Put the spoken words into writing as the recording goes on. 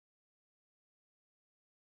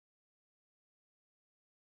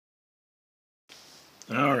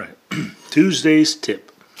All right, Tuesday's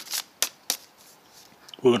tip.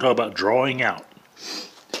 We're going to talk about drawing out.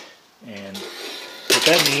 And what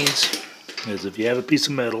that means is if you have a piece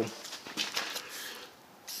of metal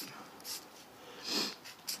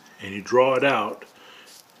and you draw it out,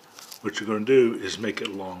 what you're going to do is make it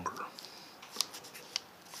longer.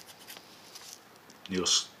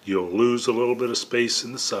 You'll lose a little bit of space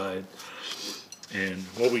in the side. And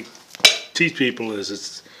what we teach people is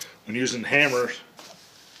it's when using hammers,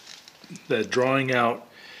 that drawing out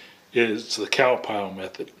is the cow pile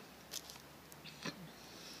method.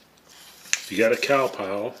 You got a cow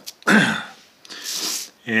pile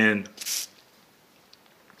and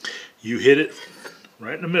you hit it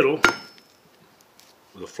right in the middle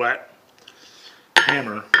with a flat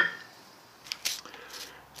hammer.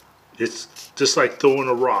 It's just like throwing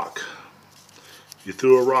a rock. You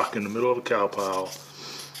threw a rock in the middle of a cow pile,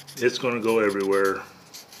 it's going to go everywhere,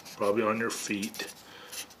 probably on your feet,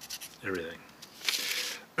 everything.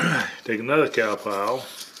 Take another cow pile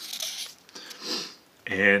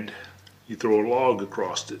and you throw a log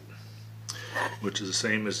across it, which is the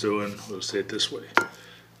same as doing, we'll say it this way,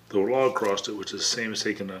 throw a log across it, which is the same as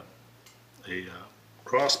taking a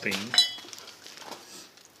cross beam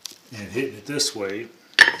and hitting it this way.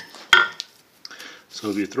 So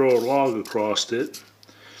if you throw a log across it,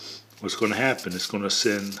 what's going to happen? It's going to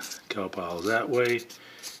send cow piles that way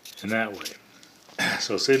and that way.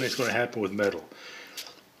 So same thing's going to happen with metal.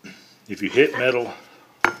 If you hit metal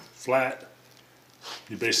flat,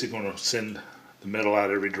 you're basically going to send the metal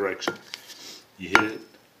out every direction. You hit it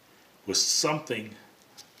with something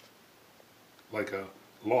like a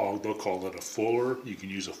log, they'll call it a fuller. You can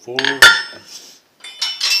use a fuller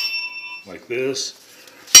like this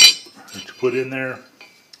that you put in there,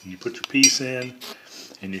 and you put your piece in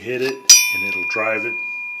and you hit it and it'll drive it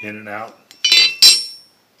in and out.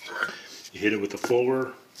 You hit it with the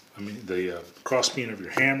fuller, the cross beam of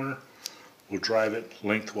your hammer will drive it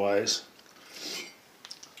lengthwise.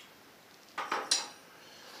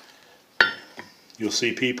 You'll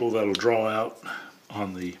see people that'll draw out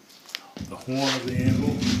on the horn of the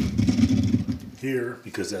anvil here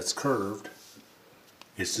because that's curved.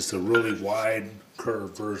 It's just a really wide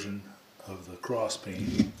curved version of the cross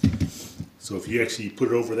beam. So if you actually put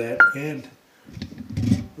it over that and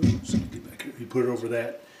oops, let me get back here. You put it over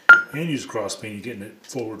that and use a cross beam, you're getting it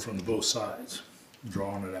forward from both sides,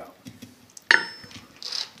 drawing it out.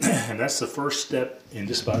 And that's the first step in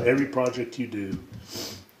just about every project you do.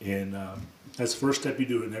 That's the first step you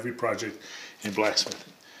do in every project in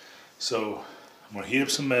blacksmithing. So I'm going to heat up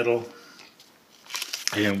some metal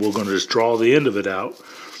and we're going to just draw the end of it out.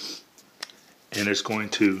 And it's going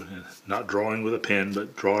to, not drawing with a pen,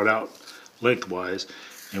 but draw it out lengthwise.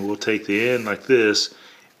 And we'll take the end like this,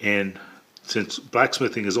 and since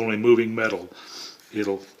blacksmithing is only moving metal,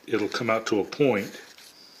 it'll come out to a point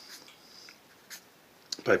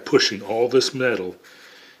by pushing all this metal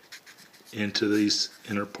into these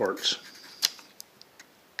inner parts.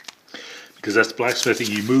 Because that's blacksmithing,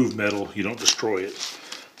 you move metal, you don't destroy it.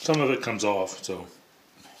 Some of it comes off, so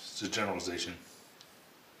it's a generalization.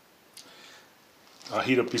 I'll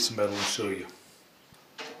heat up a piece of metal and show you.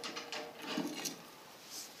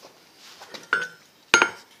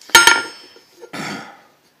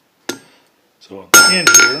 So on the end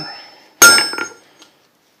here,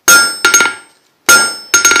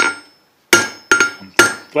 I'm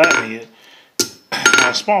flattening it.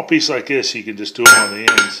 Now a small piece like this, you can just do it on the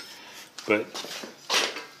ends, but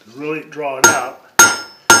to really draw it out,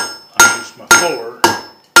 I use my fuller.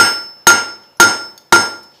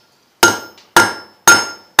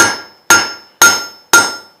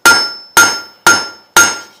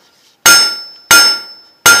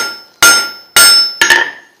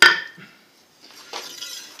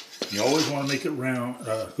 You always want to make it round,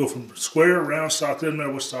 go from square, round, stock, doesn't matter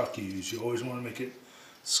what stock you use. You always want to make it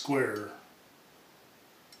square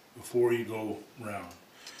before you go round.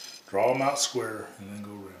 Draw them out square and then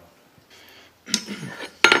go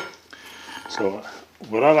round. So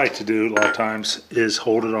what I like to do a lot of times is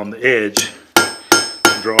hold it on the edge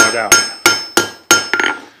and draw it out.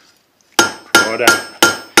 Draw it out.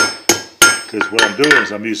 Because what I'm doing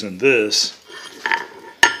is I'm using this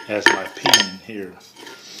as my peen here.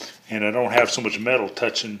 And I don't have so much metal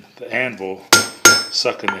touching the anvil,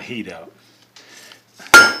 sucking the heat out.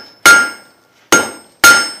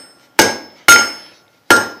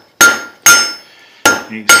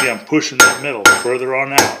 And you can see I'm pushing that metal further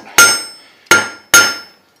on out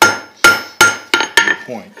to the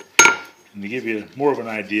point. And to give you more of an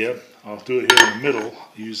idea, I'll do it here in the middle,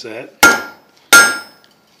 use that.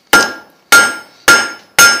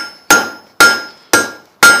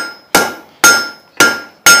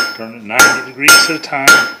 Turn it 90 degrees at a time.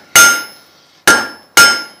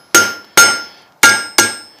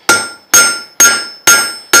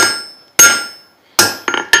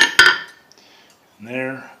 And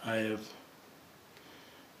there I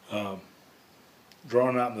have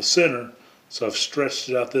drawn out in the center, so I've stretched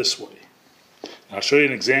it out this way. Now I'll show you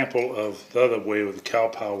an example of the other way with the cow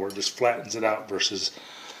pile where it just flattens it out versus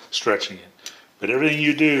stretching it. But everything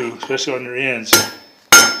you do, especially on your ends,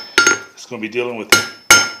 it's going to be dealing with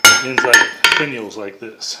ends like finials like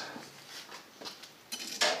this.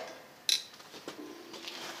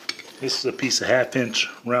 This is a piece of 1/2 inch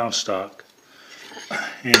round stock,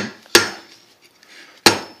 and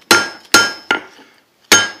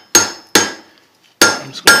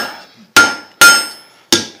I'm just going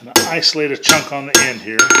to isolate a chunk on the end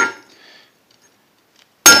here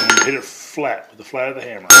and hit it flat with the flat of the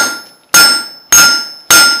hammer.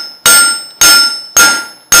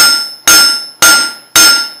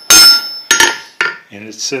 And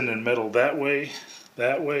it's sending metal that way,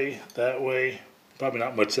 that way, that way. Probably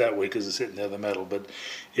not much that way because it's hitting the other metal, but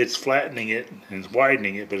it's flattening it and it's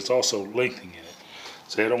widening it, but it's also lengthening it.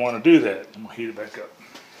 So I don't want to do that. I'm going to heat it back up.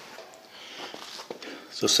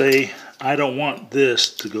 So say I don't want this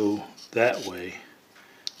to go that way.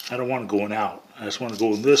 I don't want it going out. I just want to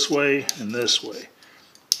go this way and this way,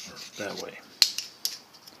 or that way.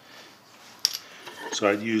 So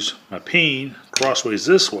I'd use my peen crossways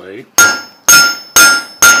this way.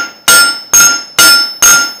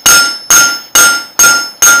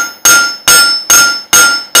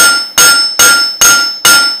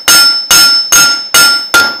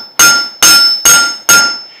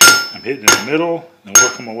 I'm hitting in the middle and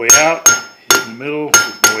working my way out, hitting the middle,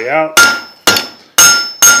 working my way out.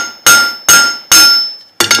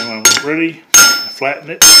 And then when I'm ready, I flatten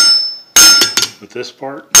it with this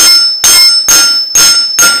part.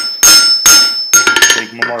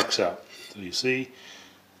 Take my marks out. So you see,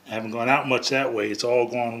 I haven't gone out much that way, it's all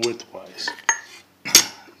gone widthwise.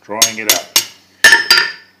 Drawing it out.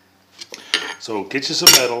 So get you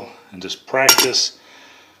some metal and just practice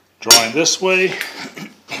drawing this way.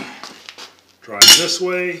 Drawing this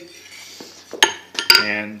way,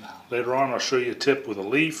 and later on I'll show you a tip with a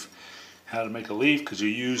leaf, how to make a leaf, because you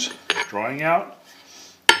use drawing out,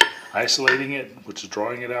 isolating it, which is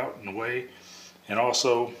drawing it out in a way, and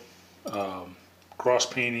also cross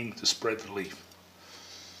painting to spread the leaf.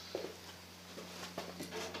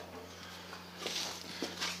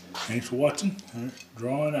 Thanks for watching.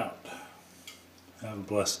 Drawing out. Have a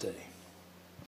blessed day.